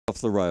off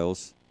the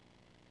rails.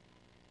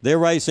 They're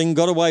racing,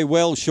 got away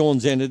well.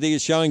 Sean's Entity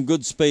is showing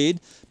good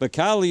speed.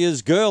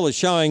 Bacalia's Girl is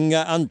showing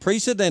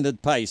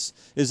unprecedented pace.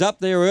 Is up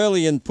there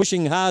early and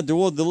pushing hard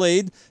toward the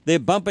lead. They're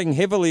bumping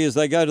heavily as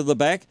they go to the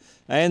back.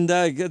 And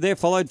they're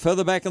followed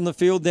further back in the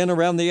field, then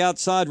around the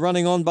outside,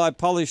 running on by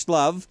Polished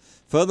Love.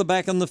 Further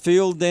back in the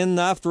field, then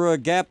after a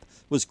gap,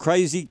 was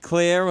Crazy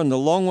Claire, and a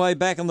long way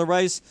back in the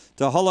race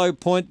to Hollow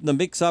Point in the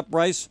mix-up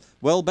race.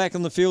 Well back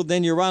in the field,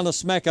 then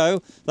Uranus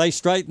Smacko. They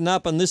straighten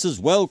up, and this is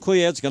well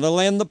clear. It's going to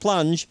land the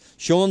plunge.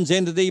 Sean's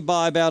Entity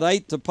by about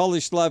 8 to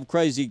Polished Love,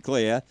 Crazy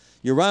Claire.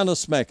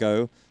 Uranus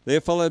Smacko. They're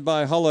followed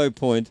by Hollow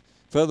Point.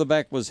 Further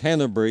back was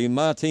Hanbury.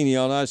 Martini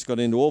on Ice got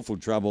into awful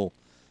trouble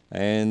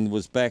and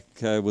was back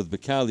with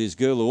Bacalia's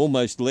Girl, who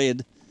almost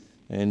led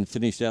and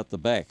finished out the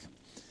back.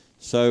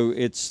 So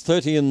it's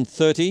 30 and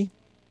 30.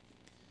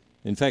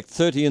 In fact,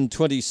 30 and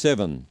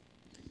 27.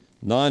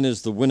 9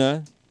 is the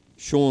winner.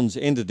 Sean's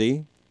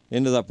Entity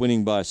ended up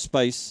winning by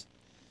space.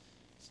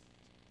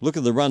 Look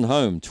at the run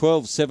home,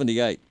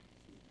 12.78.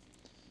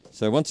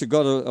 So once it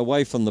got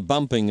away from the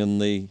bumping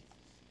and the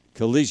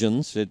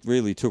collisions, it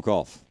really took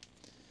off.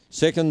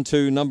 Second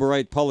to number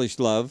 8, Polished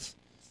Love.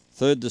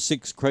 Third to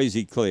 6,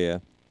 Crazy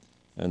Claire.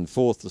 And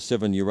fourth to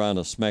 7,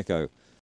 Uranus Smacko.